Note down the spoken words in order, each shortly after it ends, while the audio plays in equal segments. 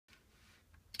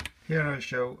Here I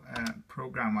show a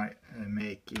program I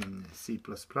make in C++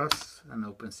 and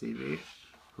OpenCV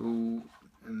who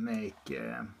make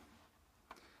a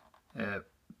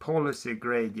policy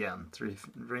gradient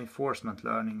reinforcement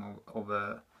learning of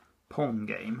a pong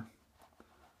game.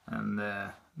 And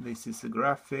this is a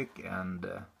graphic and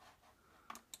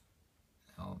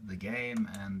of the game,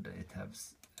 and it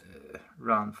has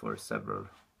run for several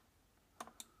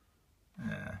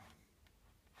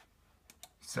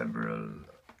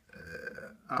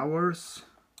hours,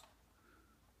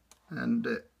 and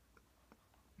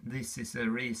this is a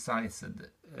resized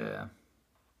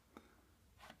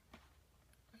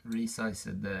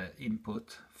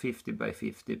input, 50 by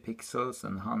 50 pixels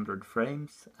and 100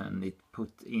 frames, and it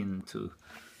put into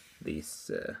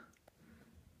these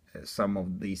some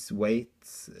of these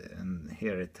weights, and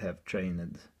here it have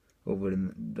trained over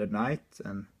the night,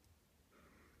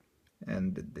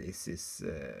 and this is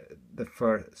the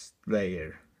first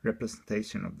layer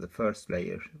representation of the first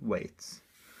layer weights,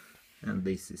 and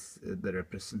this is the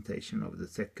representation of the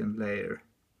second layer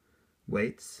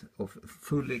weights of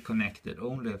fully connected,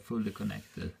 only a fully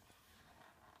connected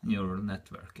neural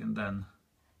network. And then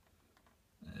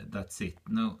that's it,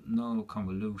 no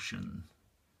convolution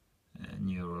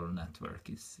neural network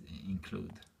is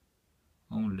included,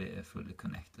 only a fully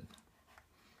connected.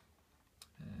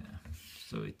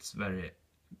 So it's very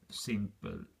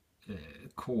simple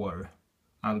core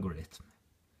algorithm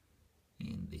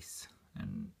in this,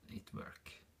 and it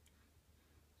works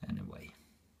anyway.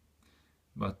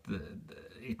 But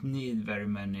it need very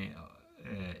many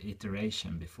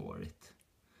iteration before it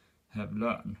have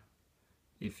learned.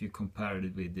 If you compare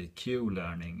it with the Q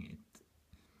learning,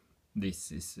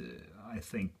 this is I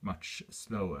think much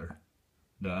slower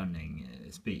learning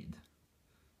speed.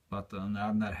 But on the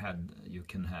other hand, you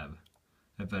can have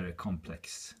a very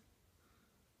complex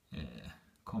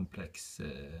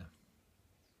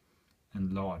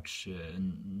and large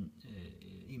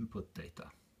input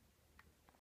data.